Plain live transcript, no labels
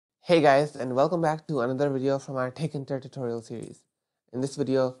Hey guys, and welcome back to another video from our Tkinter tutorial series. In this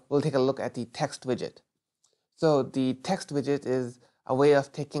video, we'll take a look at the text widget. So the text widget is a way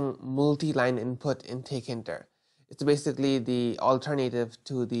of taking multi-line input in Tkinter. It's basically the alternative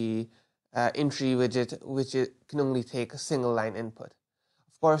to the entry widget, which can only take a single line input.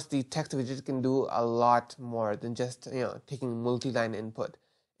 Of course, the text widget can do a lot more than just taking multi-line input.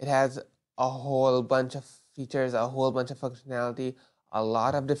 It has a whole bunch of features, a whole bunch of functionality, a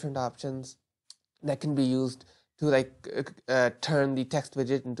lot of different options that can be used to turn the text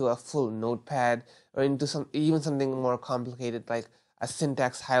widget into a full notepad or into even something more complicated like a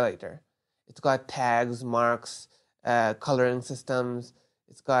syntax highlighter. It's got tags, marks, coloring systems.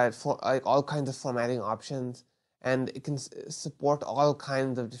 It's got all kinds of formatting options, and it can support all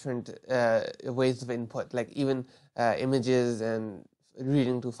kinds of different ways of input, like even images and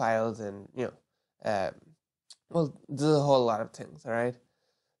reading to files, and well, there's a whole lot of things. All right,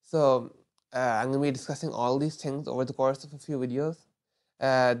 so I'm going to be discussing all these things over the course of a few videos.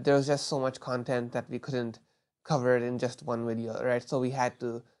 There was just so much content that we couldn't cover it in just one video, right? So we had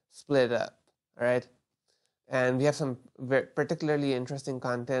to split it up, all right? And we have some particularly interesting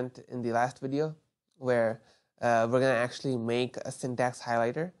content in the last video where we're going to actually make a syntax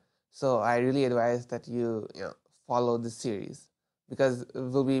highlighter. So I really advise that you follow this series, because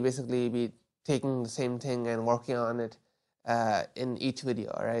we'll be basically be taking the same thing and working on it in each video,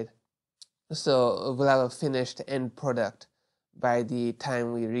 all right? So we'll have a finished end product by the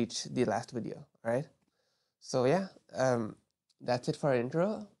time we reach the last video, all right? So yeah, that's it for our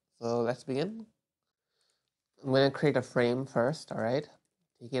intro. So let's begin. I'm going to create a frame first, all right?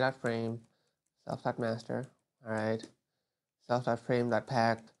 tk.frame, self.master, all right?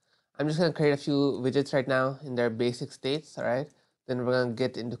 Self.frame.pack. I'm just going to create a few widgets right now in their basic states, all right? Then we're going to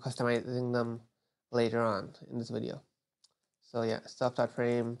get into customizing them later on in this video. So yeah,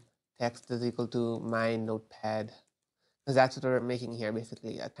 self.frame text is equal to my notepad, because that's what we're making here,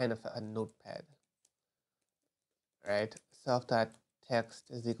 basically a kind of a notepad, right? Self.text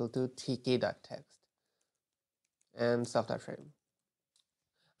is equal to tk.text and self.frame.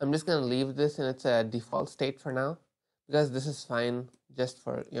 I'm just going to leave this in its default state for now, because this is fine just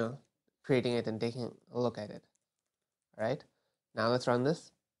for creating it and taking a look at it. All right, now let's run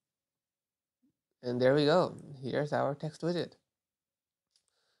this, and there we go. Here's our text widget.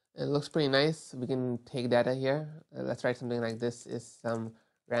 It looks pretty nice. We can take data here. Let's write something like this is some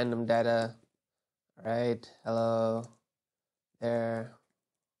random data. All right, hello there.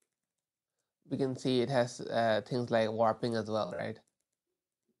 We can see it has things like warping as well, right?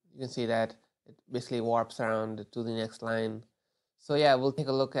 You can see that it basically warps around to the next line. So yeah, we'll take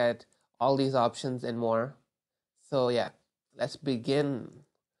a look at all these options and more. So yeah, let's begin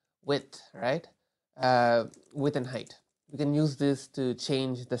with, right? Width and height. We can use this to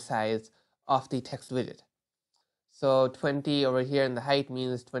change the size of the text widget. So 20 over here in the height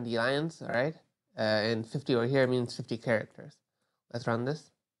means 20 lines, all right? And 50 over here means 50 characters. Let's run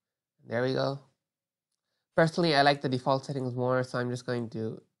this. There we go. Personally, I like the default settings more, so I'm just going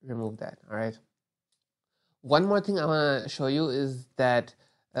to remove that, all right? One more thing I want to show you is that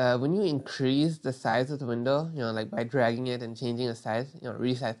when you increase the size of the window, like by dragging it and changing the size,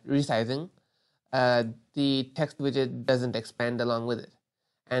 resizing, the text widget doesn't expand along with it.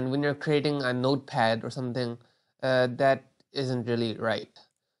 And when you're creating a notepad or something, that isn't really right.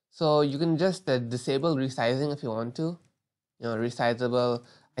 So you can just disable resizing if you want to. Resizable.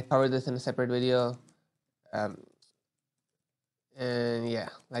 I covered this in a separate video. And yeah,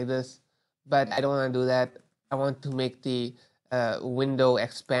 like this. But I don't want to do that. I want to make the window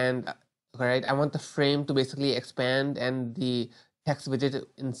expand, right? I want the frame to basically expand and the text widget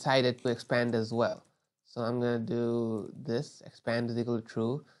inside it to expand as well. So I'm going to do this, expand is equal to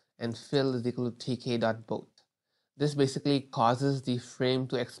true, and fill is equal to tk.both. This basically causes the frame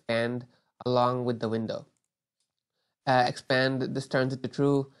to expand along with the window. Expand, this turns it to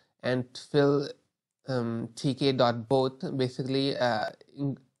true, and fill tk.both basically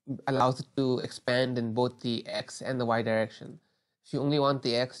allows it to expand in both the x and the y direction. If you only want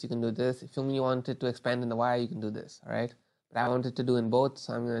the x, you can do this. If you only want it to expand in the y, you can do this, all right? But I want it to do in both,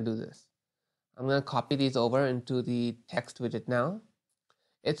 so I'm going to do this. I'm going to copy these over into the text widget now.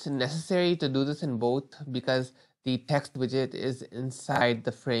 It's necessary to do this in both because the text widget is inside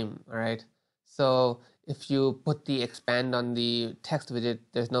the frame, all right? So if you put the expand on the text widget,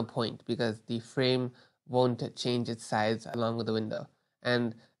 there's no point because the frame won't change its size along with the window.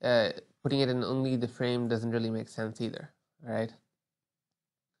 And putting it in only the frame doesn't really make sense either, all right?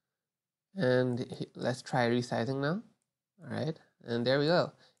 And let's try resizing now, all right? And there we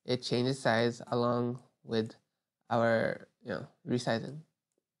go. It changes size along with our resizing.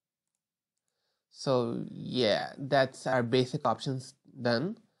 So yeah, that's our basic options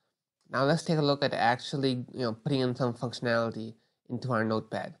done. Now let's take a look at actually putting in some functionality into our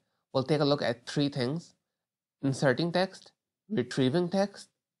notepad. We'll take a look at three things: inserting text, retrieving text,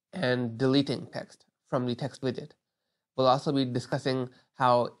 and deleting text from the text widget. We'll also be discussing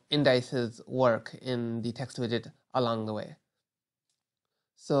how indices work in the text widget along the way.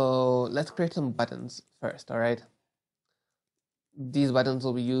 So let's create some buttons first, all right? These buttons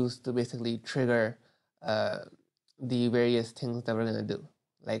will be used to basically trigger the various things that we're going to do,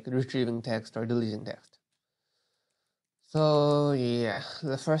 like retrieving text or deleting text. So yeah,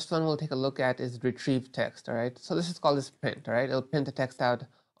 the first one we'll take a look at is retrieve text, all right? So this is called as print, all right? It'll print the text out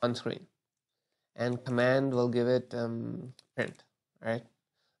on screen. And command will give it print, all right?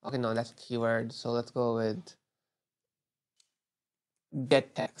 Okay, no, that's a keyword, so let's go with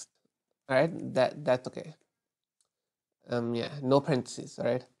get text, all right? That's okay. Yeah, no parentheses, all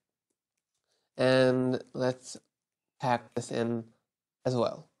right? And let's pack this in as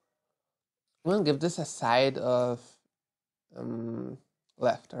well. I'm going to give this a side of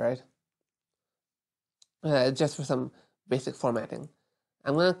left, all right? Just for some basic formatting.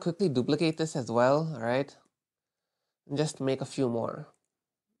 I'm going to quickly duplicate this as well, all right? And just make a few more,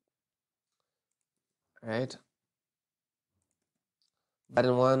 all right?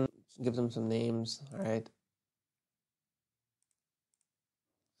 Button 1, give them some names, all right?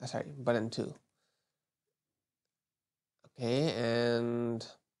 Sorry, button 2. Okay, and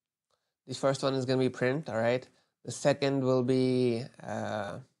the first one is going to be print, all right? The second will be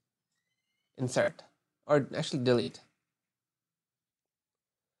insert, or actually delete.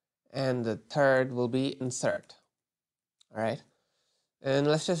 And the third will be insert, all right? And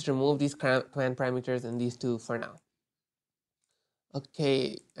let's just remove these command parameters and these two for now.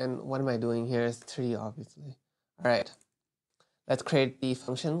 Okay, and what am I doing here is 3, obviously. All right, let's create the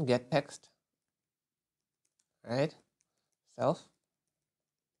function get text, all right? Self.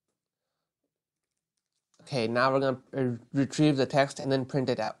 Okay, now we're going to retrieve the text and then print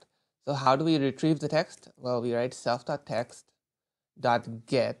it out. So how do we retrieve the text? Well, we write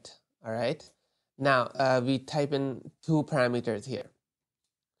self.text.get, all right? Now, we type in 2 parameters here.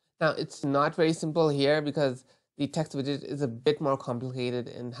 Now, it's not very simple here because the text widget is a bit more complicated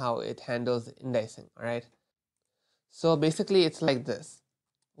in how it handles indexing, all right? So basically, it's like this.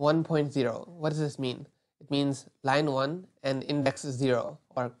 1.0, what does this mean? It means line 1 and index 0,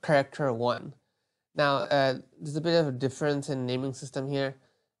 or character 1. Now, there's a bit of a difference in naming system here.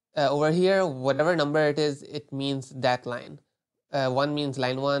 Over here, whatever number it is, it means that line. 1 means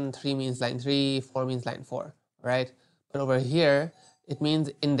line 1, 3 means line 3, 4 means line 4, right? But over here, it means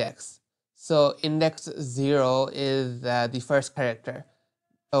index. So index 0 is the first character.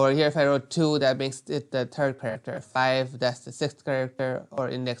 Over here, if I wrote 2, that makes it the third character. 5, that's the sixth character, or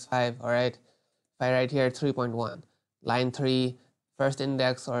index 5, all right? If I write here 3.1, line 3, first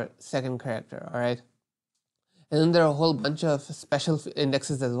index or second character, all right? And then there are a whole bunch of special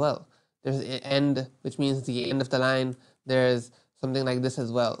indexes as well. There's end, which means the end of the line. There's something like this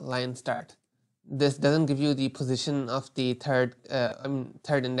as well, line start. This doesn't give you the position of the third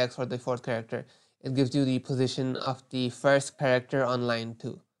index or the fourth character. It gives you the position of the first character on line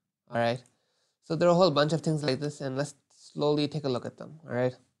 2. All right. So there are a whole bunch of things like this, and let's slowly take a look at them. All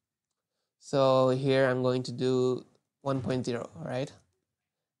right. So here I'm going to do 1.0. All right.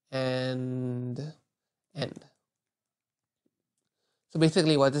 And end. So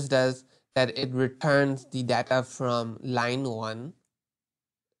basically what this does, that it returns the data from line 1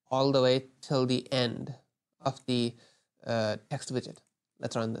 all the way till the end of the text widget.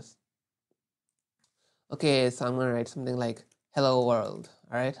 Let's run this. Okay, so I'm going to write something like hello world,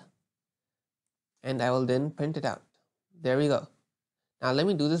 all right? And I will then print it out. There we go. Now let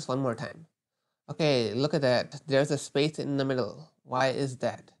me do this one more time. Okay, look at that. There's a space in the middle. Why is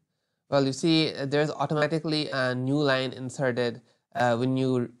that? Well, you see, there's automatically a new line inserted when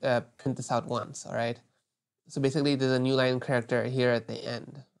you print this out once, all right? So basically, there's a new line character here at the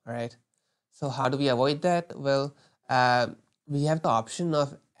end, all right? So how do we avoid that? Well, we have the option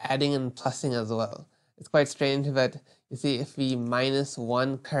of adding and plussing as well. It's quite strange, but you see, if we minus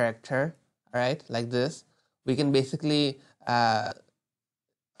 1 character, all right, like this, we can basically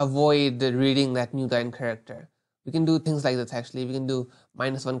avoid reading that new line character. We can do things like this actually. We can do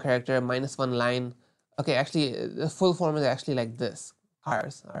minus 1 character, minus 1 line. Okay, actually, the full form is actually like this,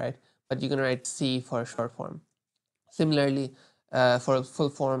 cars, all right? But you can write C for short form. Similarly, for full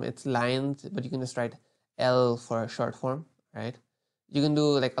form, it's lines, but you can just write L for short form, right? You can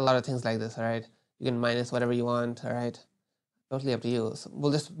do like a lot of things like this, all right? You can minus whatever you want, all right? Totally up to you. So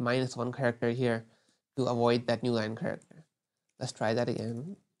we'll just minus 1 character here to avoid that new line character. Let's try that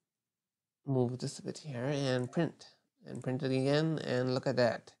again. move this a bit here and print it again, and look at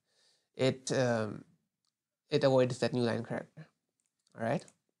that. It avoids that new line character. All right.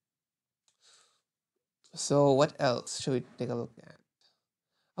 So what else should we take a look at?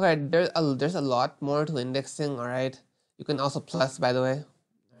 Okay, there's a lot more to indexing. All right. You can also plus, by the way.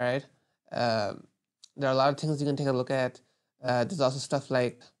 All right. There are a lot of things you can take a look at. There's also stuff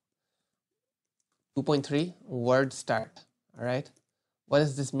like 2.3 word start. All right. What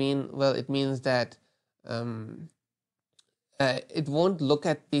does this mean? Well, it means that it won't look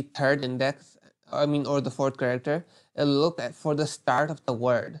at the third index, or the fourth character. It'll look at for the start of the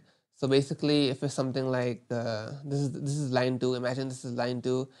word. So basically, if it's something like this is line 2. Imagine this is line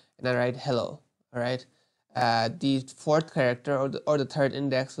 2, and I write hello. All right. The fourth character or the third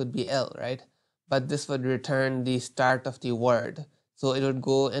index would be L, right? But this would return the start of the word. So it would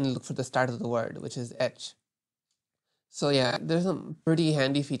go and look for the start of the word, which is H. So yeah, there's some pretty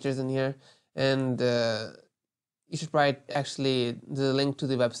handy features in here, and you should write actually the link to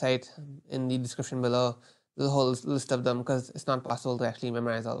the website in the description below. The whole list of them, because it's not possible to actually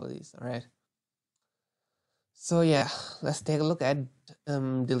memorize all of these. All right. So yeah, let's take a look at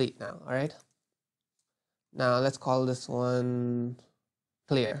delete now. All right. Now let's call this one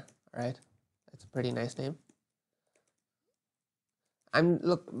clear. All right. That's a pretty nice name. I'm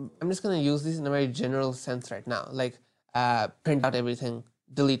just gonna use these in a very general sense right now, like print out everything,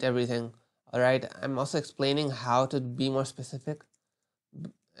 delete everything. All right. I'm also explaining how to be more specific.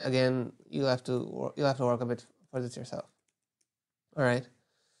 Again, you'll have to work a bit for this yourself. All right.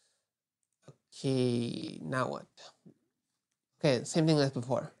 Okay. Now what? Okay. Same thing as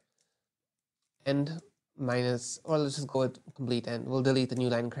before. End minus, or let's just go with complete end. We'll delete the new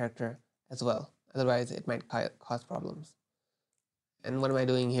line character as well. Otherwise, it might cause problems. And what am I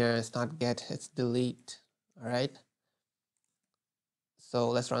doing here? It's not get, it's delete. All right. So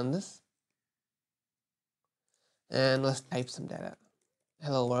let's run this. And let's type some data.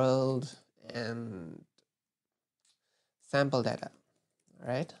 Hello world and sample data. All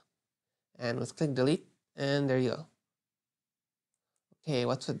right. And let's click delete. And there you go. Okay,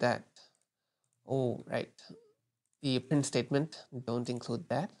 what's with that? Oh, right. The print statement, don't include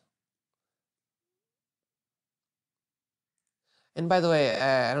that. And by the way,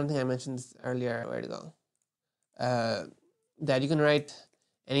 I don't think I mentioned this earlier. Where to go? That you can write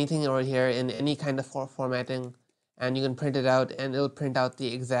anything over here in any kind of formatting, and you can print it out, and it'll print out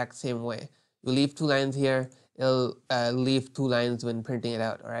the exact same way. You leave 2 lines here, it'll leave 2 lines when printing it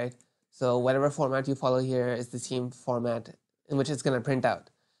out. All right. So whatever format you follow here is the same format in which it's going to print out.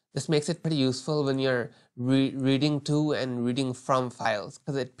 This makes it pretty useful when you're reading to and reading from files,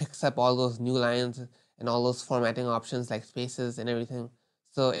 because it picks up all those new lines and all those formatting options like spaces and everything.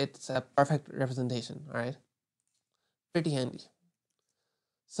 So it's a perfect representation. All right. Pretty handy.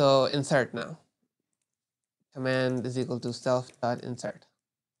 So insert now. Command is equal to self.insert.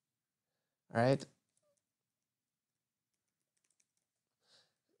 All right.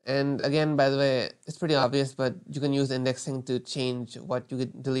 And again, by the way, it's pretty obvious, but you can use indexing to change what you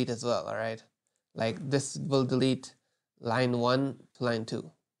could delete as well. All right. Like this will delete line 1 to line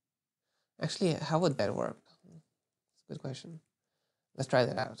 2. Actually, how would that work? That's a good question. Let's try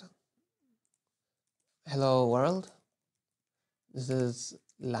that out. Hello world. This is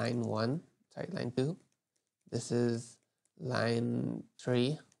line 1, sorry, line 2. This is line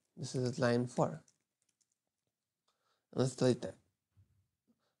 3. This is line 4. Let's delete that.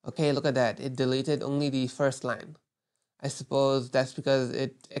 Okay, look at that. It deleted only the first line. I suppose that's because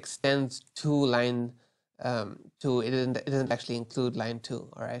it extends to line 2. It doesn't actually include line 2.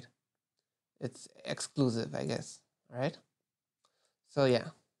 All right. It's exclusive, I guess. All right. So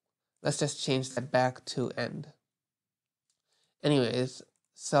yeah, let's just change that back to end. Anyways,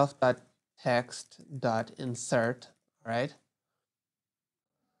 self.text.insert. All right.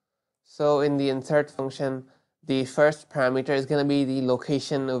 So in the insert function, the first parameter is going to be the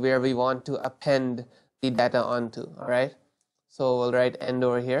location where we want to append the data onto. All right. So we'll write end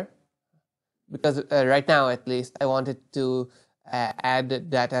over here, because right now at least I wanted to add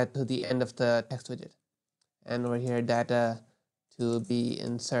data to the end of the text widget, and over here data to be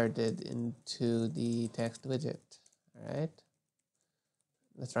inserted into the text widget. All right.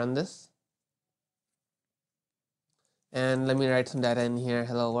 Let's run this. And let me write some data in here.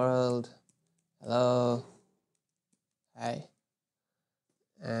 Hello world. Hello. Hi.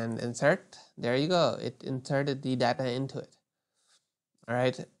 And insert. There you go. It inserted the data into it. All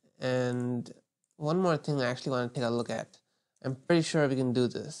right. And one more thing I actually want to take a look at. I'm pretty sure we can do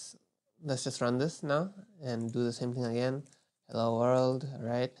this. Let's just run this now and do the same thing again. Hello world. All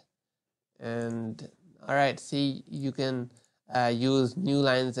right. And all right. See, you can use new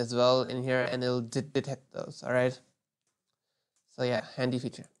lines as well in here, and it'll detect those. All right. So yeah, handy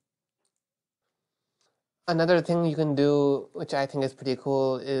feature. Another thing you can do, which I think is pretty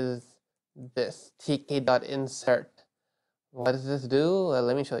cool, is this tk.insert. What does this do? Well,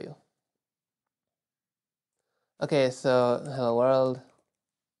 let me show you. Okay, so hello world,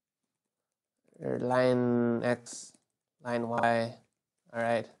 line X, line Y. All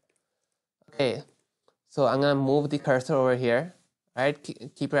right. Okay, so I'm gonna move the cursor over here. All right,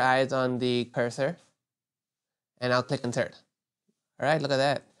 keep your eyes on the cursor, and I'll click insert. All right, look at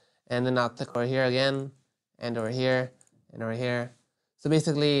that. And then I'll click over here again, and over here, and over here. So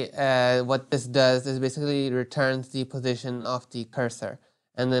basically, what this does is basically returns the position of the cursor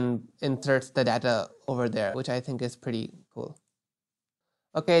and then inserts the data over there, which I think is pretty cool.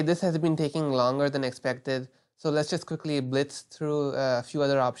 Okay, this has been taking longer than expected. So let's just quickly blitz through a few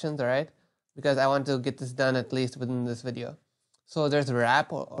other options, all right? Because I want to get this done at least within this video. So there's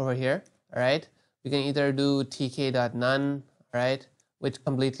wrap over here, all right? We can either do tk.none, right, which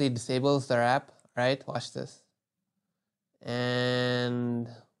completely disables the wrap, right? Watch this. And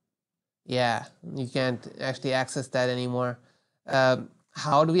yeah, you can't actually access that anymore.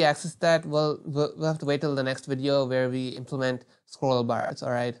 How do we access that? Well, we'll have to wait till the next video where we implement scroll bars,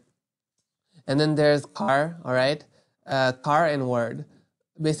 all right? And then there's car, all right? Car and word.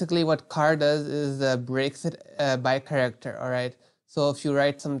 Basically what car does is breaks it by character, all right? So if you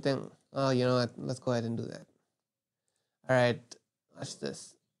write something, oh, you know what, let's go ahead and do that. All right, watch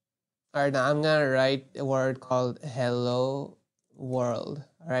this. All right, now I'm gonna write a word called hello world.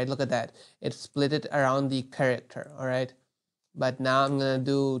 All right, look at that. It split it around the character, all right? But now I'm gonna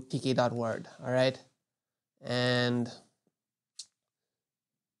do tk.word, all right? And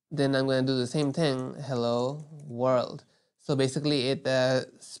then I'm gonna do the same thing, hello world. So basically it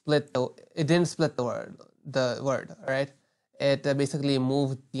didn't split the word, all right? It basically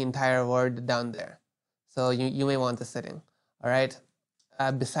moved the entire word down there. So you may want the setting, all right?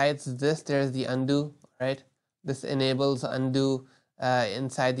 Besides this, there's the undo, right? This enables undo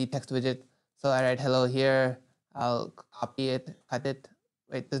inside the text widget. So I write hello here, I'll copy it, cut it.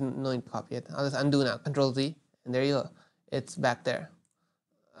 Wait, there's no need to copy it. I'll just undo now, Control Z, and there you go. It's back there.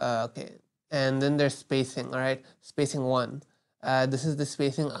 Okay, and then there's spacing, all right? Spacing 1. This is the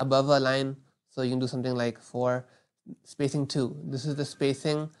spacing above a line, so you can do something like 4. Spacing 2. This is the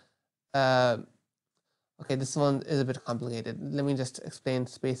spacing. Okay, this one is a bit complicated. Let me just explain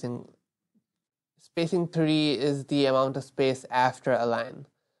spacing. Spacing 3 is the amount of space after a line.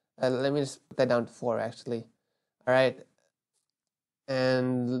 Let me just put that down to 4 actually. All right.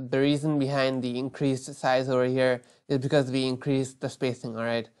 And the reason behind the increased size over here is because we increased the spacing, all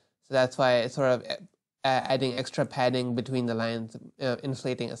right? So that's why it's sort of adding extra padding between the lines,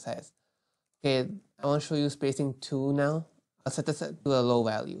 inflating a size. Okay, I want to show you spacing 2 now. I'll set this to a low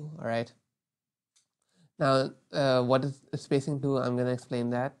value, all right? Now, what is spacing 2? I'm going to explain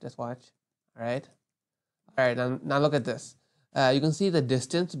that. Just watch, all right? All right, now look at this. You can see the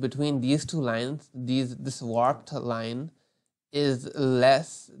distance between these two lines, this warped line, is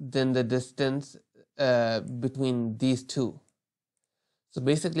less than the distance between these two. So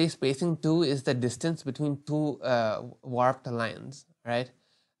basically spacing 2 is the distance between two warped lines, right?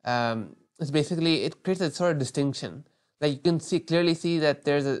 It's basically, it creates a sort of distinction. Like you can clearly see that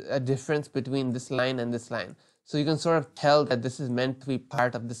there's a difference between this line and this line. So you can sort of tell that this is meant to be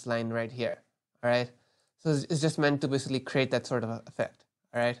part of this line right here, all right? So it's just meant to basically create that sort of effect,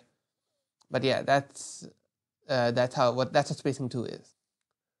 all right? But yeah, that's what spacing 2 is.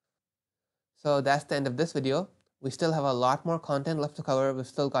 So that's the end of this video. We still have a lot more content left to cover. We've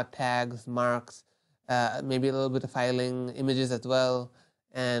still got tags, marks, maybe a little bit of filing, images as well,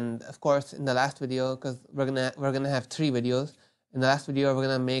 and of course in the last video, because we're gonna have 3 videos. In the last video, we're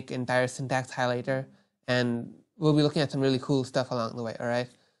gonna make entire syntax highlighter, and we'll be looking at some really cool stuff along the way. All right.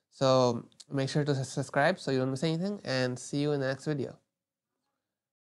 So make sure to subscribe so you don't miss anything, and see you in the next video.